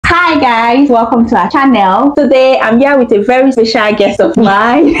Hi guys, welcome to our channel. Today I'm here with a very special guest of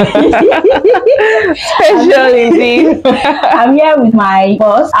mine. Special indeed. I'm here with my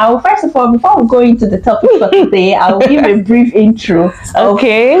boss. First of all, before we go into the topic for today, I'll give a brief intro of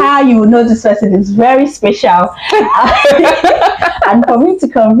how you will know this person is very special. And for me to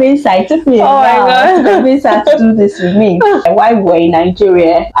convince her, it took me a while to convince her to do this with me. While we were in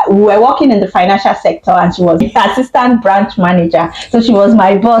Nigeria, we were working in the financial sector and she was the assistant branch manager. So she was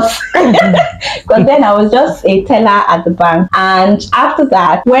my boss. Because then I was just a teller at the bank. And after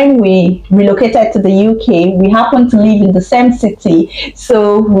that, when we relocated to the UK, we happened to live in the same city.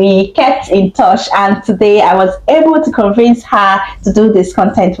 So we kept in touch. And today I was able to convince her to do this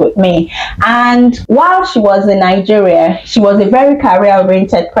content with me. And while she was in Nigeria, she was a very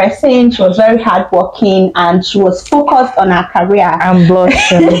career-oriented person. She was very hardworking and she was focused on her career. I'm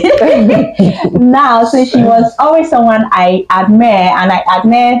blushing. Now, so she was always someone I admire, and I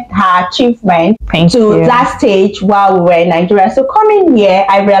admire her achievement to that stage while we were in Nigeria. So coming here,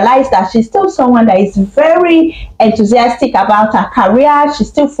 I realized that she's still someone that is very enthusiastic about her career. She's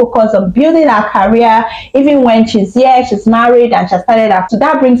still focused on building her career. Even when she's here, she's married and she started up. So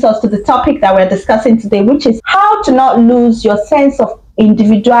that brings us to the topic that we're discussing today, which is how to not lose your sense of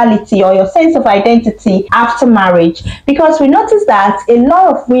individuality or your sense of identity after marriage. Because we notice that a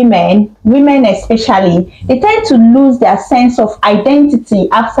lot of women especially, they tend to lose their sense of identity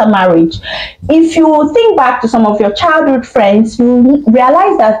after marriage. If you think back to some of your childhood friends, you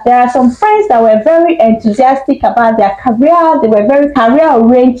realize that there are some friends that were very enthusiastic about their career. They were very career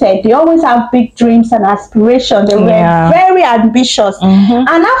oriented. They always have big dreams and aspirations. They were very ambitious. And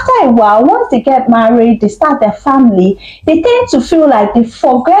after a while, once they get married, they start their family, they tend to feel like they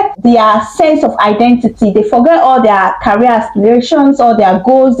forget their sense of identity. They forget all their career aspirations, all their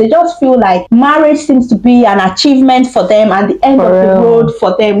goals. They just feel like marriage seems to be an achievement for them and the end of the road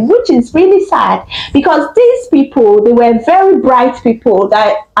for them, which is really sad, because these people, they were very bright people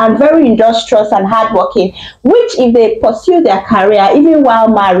and very industrious and hardworking, which if they pursue their career even while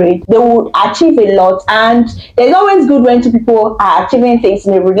married, they would achieve a lot. And it's always good when two people are achieving things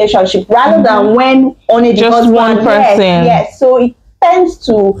in a relationship rather than when only just one person. Yes. So it tends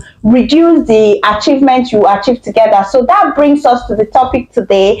to reduce the achievement you achieve together. So that brings us to the topic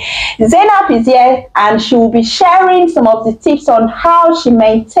today. Zainab is here and she will be sharing some of the tips on how she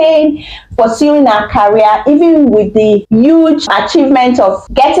maintained pursuing her career even with the huge achievement of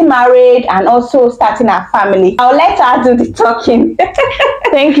getting married and also starting her family. I'll let her do the talking.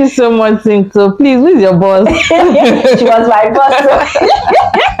 Thank you so much, Zinto. Please, who's your boss? She was my boss.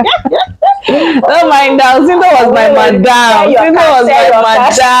 Don't mind that. Zinto was my madam. Zinto was my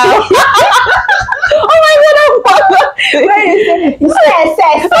madam. Oh my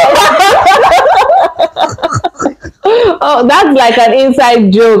God, oh, that's like an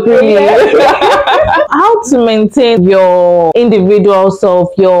inside joke, really. How to maintain your individual self,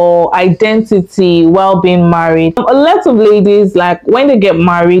 your identity while being married. A lot of ladies, like when they get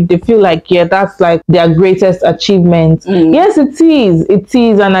married, they feel like, yeah, that's like their greatest achievement. Yes, it is. It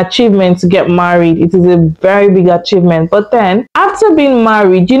is an achievement to get married. It is a very big achievement. But then after being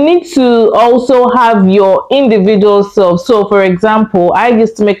married, you need to also have your individual self. So for example, I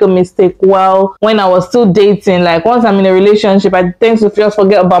used to make a mistake when I was still dating. Like once I'm in a relationship, I tend to just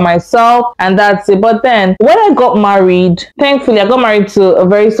forget about myself and that's it. But then when I got married, thankfully I got married to a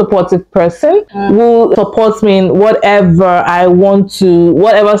very supportive person who supports me in whatever I want to,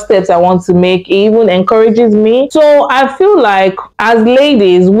 whatever steps I want to make. He even encourages me. So I feel like as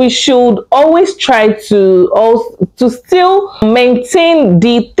ladies, we should always try to still maintain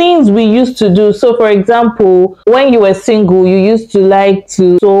the things we used to do. So for example, when you were single, you used to like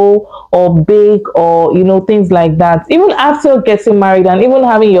to sew or bake or things like that. Even after getting married and even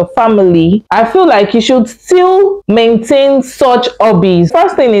having your family, I feel like you should still maintain such hobbies.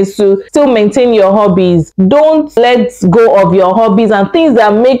 First thing is to still maintain your hobbies. Don't let go of your hobbies and things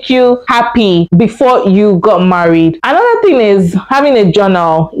that make you happy before you got married. Another thing is having a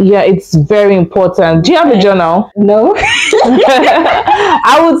journal. Yeah, it's very important. Do you have a journal? No.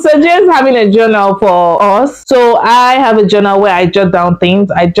 I would suggest having a journal for us. So I have a journal where I jot down things.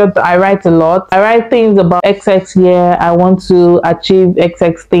 I write a lot. I write things about XX year. I want to achieve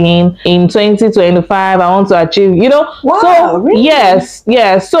XX thing in 2025. I want to achieve, Wow, so really? yes.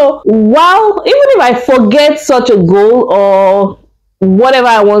 So even if I forget such a goal or whatever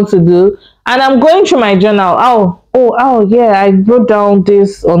I want to do, and I'm going through my journal, oh yeah, I wrote down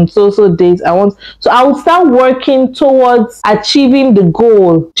this on so days. I will start working towards achieving the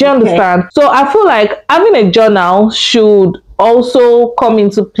goal. Do you understand? So I feel like having a journal should also come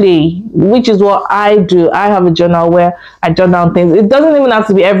into play, which is what I do. I have a journal where I jot down things. It doesn't even have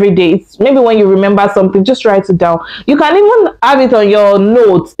to be every day. It's maybe when you remember something, just write it down. You can even have it on your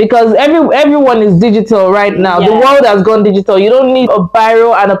notes, because everyone is digital right now. The world has gone digital. You don't need a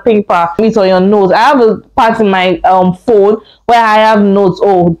biro and a paper. It's on your notes. I have a part in my phone where I have notes.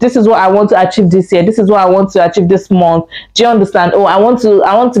 Oh, this is what I want to achieve this year. This is what I want to achieve this month. Do you understand? Oh, I want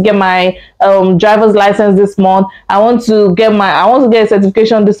to get my driver's license this month. I want to get a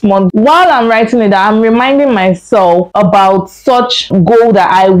certification this month. While I'm writing it, I'm reminding myself about such goal that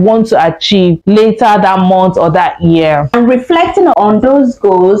I want to achieve later that month or that year. And reflecting on those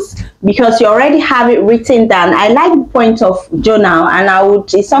goals, because you already have it written down. I like the point of journal, and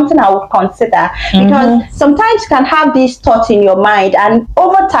it's something I would consider, because sometimes you can have this thought in your mind, and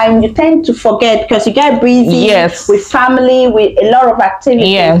over time you tend to forget because you get busy with family, with a lot of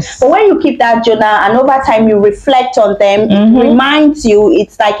activities. But when you keep that journal and over time you reflect on them, it reminds you.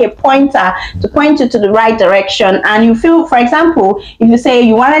 It's like a pointer to point you to the right direction. And you feel, for example, if you say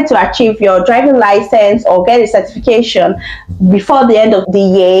you wanted to achieve your driving license or get a certification before the end of the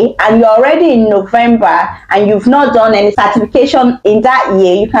year, and you're already in November and you've not done any certification in that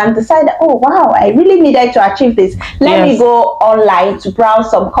year, you can decide that, oh wow, I really needed to achieve this. Let me go online to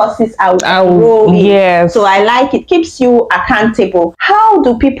browse some courses I would enroll in. So I like it. Keeps you accountable. How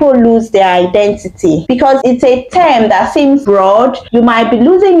do people lose their identity? Because it's a term that seems broad. You might be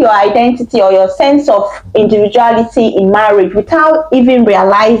losing your identity or your sense of individuality in marriage without even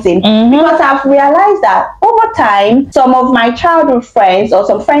realizing. Because I've realized that over time, some of my childhood friends or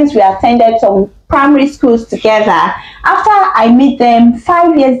some friends we attended some primary schools together, after I meet them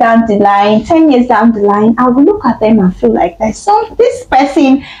 5 years down the line, 10 years down the line, I will look at them and feel like this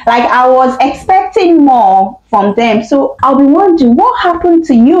person, like I was expecting more from them. So I'll be wondering, what happened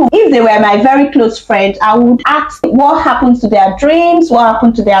to you? If they were my very close friend, I would ask what happened to their dreams, what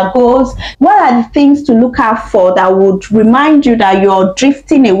happened to their goals, what are the things to look out for that would remind you that you're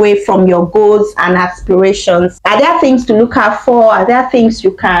drifting away from your goals and aspirations? Are there things to look out for? Are there things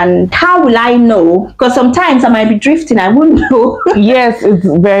you can, how will I know? Because sometimes I might be drifting, I wouldn't know. Yes, it's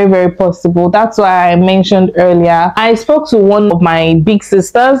very, very possible. That's why I mentioned earlier, I spoke to one of my big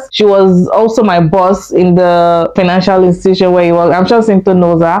sisters. She was also my boss in the financial institution where he was. I'm sure Sinto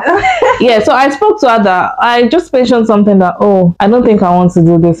knows her. So I spoke to her that I just mentioned something that, oh, I don't think I want to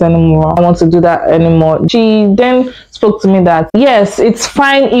do this anymore. I want to do that anymore. She then spoke to me that, yes, it's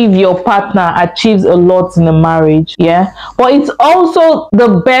fine if your partner achieves a lot in a marriage, but it's also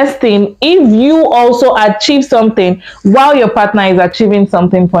the best thing if you also achieve something while your partner is achieving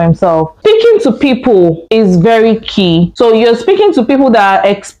something for himself. Speaking to people is very key. So you're speaking to people that are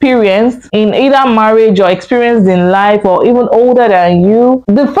experienced in either marriage or experienced in life or even older than you.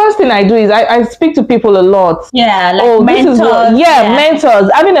 The first thing I do is I speak to people a lot. Like mentors.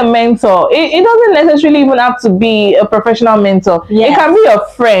 Mentors. Having a mentor, it doesn't necessarily even have to be a professional mentor. It can be your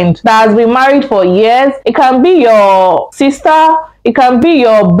friend that has been married for years. It can be your sister. It can be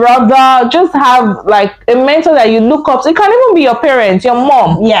your brother. Just have like a mentor that you look up to. It can even be your parents, your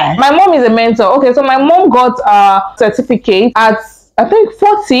mom. My mom is a mentor. Okay, so my mom got a certificate at, I think,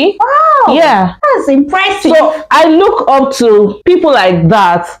 40. Wow. That's impressive. So I look up to people like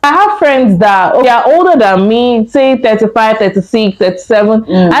that. I have friends that they are older than me, say 35, 36, 37,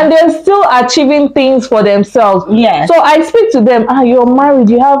 and they're still achieving things for themselves. So I speak to them, you're married,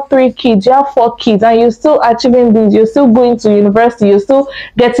 you have 3 kids, you have 4 kids, and you're still achieving this, you're still going to university, you're still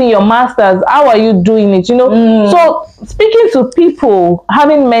getting your masters. How are you doing it? So speaking to people,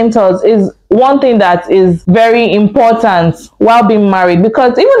 having mentors is one thing that is very important while being married,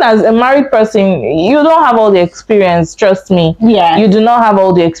 because even as a married person, you don't have all the experience. Trust me. You do not have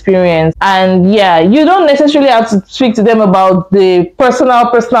all the experience, and you don't necessarily have to speak to them about the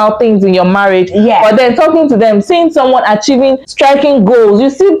personal things in your marriage. But then talking to them, seeing someone achieving striking goals. You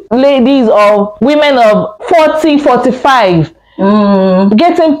see women of 40, 45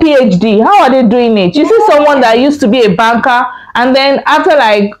 getting PhD. How are they doing it? You see someone that used to be a banker, and then after,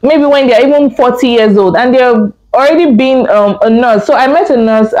 like, maybe when they're even 40 years old and they're already been a nurse. So I met a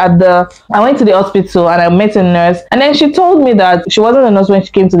nurse I went to the hospital and I met a nurse, and then she told me that she wasn't a nurse when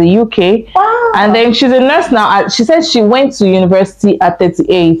she came to the UK. And then she's a nurse now. She said she went to university at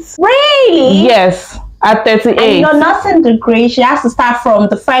 38. Really? Yes, at 38. And your nursing degree, she has to start from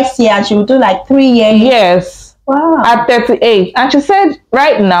the first year and she will do like 3 years. Yes. Wow. At 38. And she said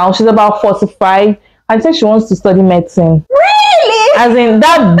right now she's about 45 and said she wants to study medicine. Really? As in,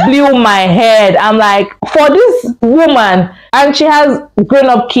 that blew my head. I'm like, for this woman, and she has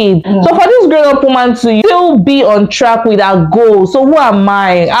grown-up kids. So for this grown-up woman to still be on track with her goal, so who am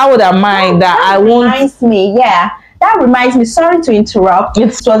I? How would am I that I won't? Reminds me, that reminds me, sorry to interrupt. It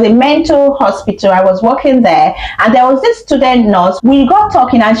was a mental hospital. I was working there, and there was this student nurse. We got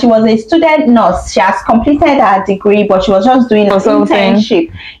talking, and she was a student nurse. She has completed her degree, but she was just doing an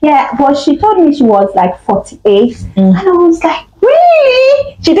internship. Yeah, but she told me she was like 48, and I was like,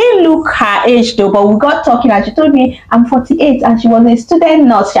 really? She didn't look her age though, but we got talking and she told me, I'm 48 and she was a student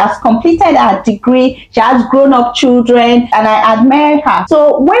nurse. She has completed her degree. She has grown up children and I admire her.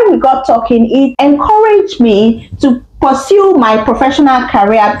 So when we got talking, it encouraged me to pursue my professional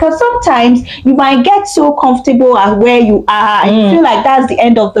career, because sometimes you might get so comfortable at where you are and you feel like that's the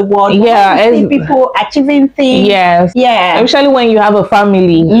end of the world. Yeah, you see people achieving things. Yes, yeah, especially when you have a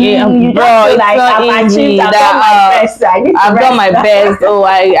family. You just feel like I've achieved, I've done my best. I've done my best. Oh,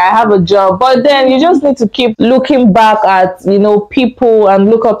 I have a job. But then you just need to keep looking back at, you know, people and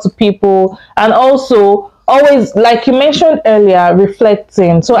look up to people, and also always, like you mentioned earlier,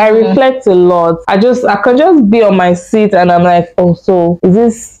 reflecting. So I reflect a lot. I can just be on my seat and I'm like, oh, so is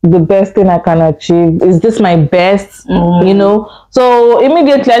this the best thing I can achieve? Is this my best? You know, so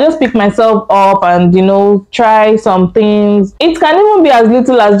immediately I just pick myself up and, you know, try some things. It can even be as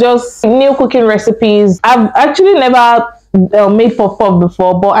little as just new cooking recipes. I've actually never made puff-puff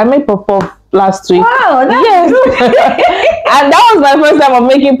before, but I made puff-puff last week. Wow, that's good. And that was my first time of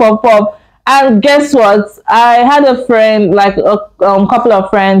making puff-puff. And guess what? I had a friend, like a couple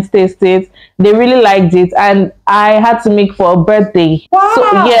of friends taste it. They really liked it, and I had to make for a birthday. Wow. So,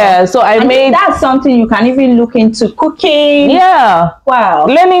 yeah, so I made. That's something you can even look into, cooking. Yeah. Wow.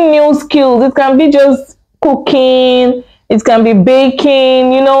 Learning new skills. It can be just cooking. It can be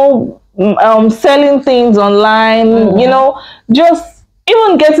baking. You know, selling things online. You know, just.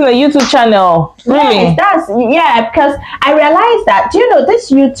 Even getting a YouTube channel, really. Yes, because I realized that, do you know, this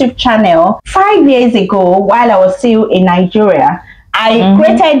YouTube channel, 5 years ago, while I was still in Nigeria, I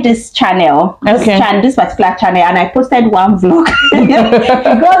created this channel, this particular channel, and I posted one vlog. If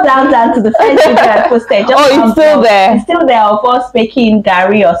you go down to the first video I posted, it's still there. It's still there, of us making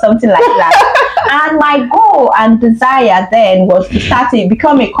Gary or something like that. And my goal and desire then was to start to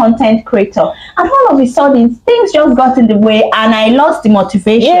become a content creator. And all of a sudden, things just got in the way and I lost the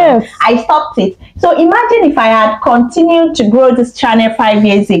motivation. Yes. I stopped it. So imagine if I had continued to grow this channel 5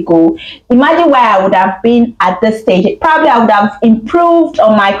 years ago. Imagine where I would have been at this stage. Probably I would have improved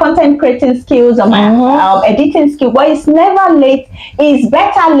on my content creating skills, on my editing skill. But it's never late. It's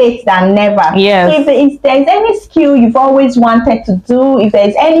better late than never. Yes. So if there's any skill you've always wanted to do, if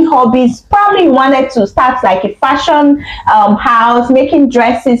there's any hobbies, probably you wanted to start like a fashion house, making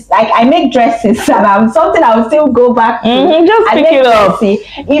dresses. Like I make dresses, and something I will still go back to. Just pick it up.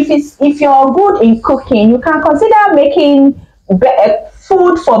 If you're good in cooking, you can consider making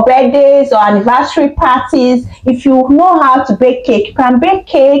food for birthdays or anniversary parties. If you know how to bake cake, you can bake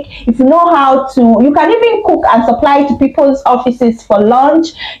cake. If you know how to, you can even cook and supply to people's offices for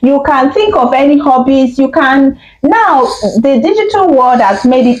lunch. You can think of any hobbies. You can, now the digital world has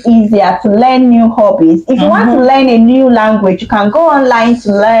made it easier to learn new hobbies. If you want to learn a new language, you can go online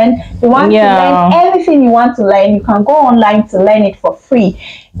to learn. If you want to learn anything you want to learn, you can go online to learn it for free.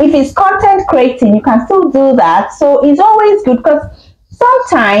 If it's content creating, you can still do that. So it's always good, because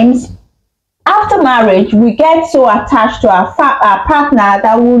sometimes after marriage we get so attached to our partner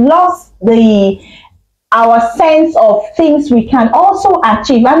that we lost our sense of things we can also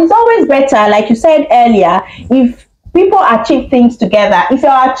achieve. And it's always better, like you said earlier, if people achieve things together. If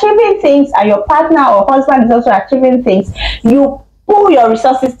you're achieving things and your partner or husband is also achieving things, you pull your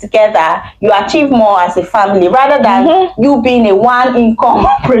resources together, you achieve more as a family, rather than you being a one income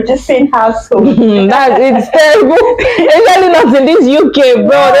producing household. That is terrible. Especially not in this UK,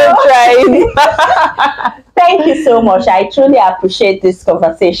 bro. Don't try it. Thank you so much. I truly appreciate this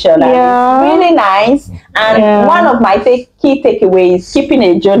conversation. It's really nice. And one of my key takeaways, keeping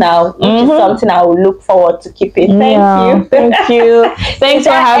a journal, which is something I will look forward to keeping. Thank you. Thank you. Thanks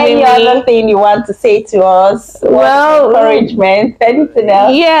for having me. Any other thing you want to say to us? Well, encouragement, anything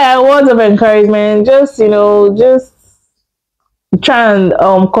else? Yeah, words of encouragement. Just, you know, just try and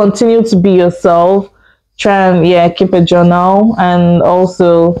continue to be yourself. Try and keep a journal, and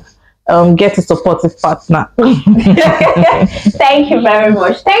also get a supportive partner. Thank you very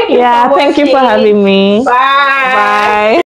much. Thank you. Thank you for having me. Bye. Bye.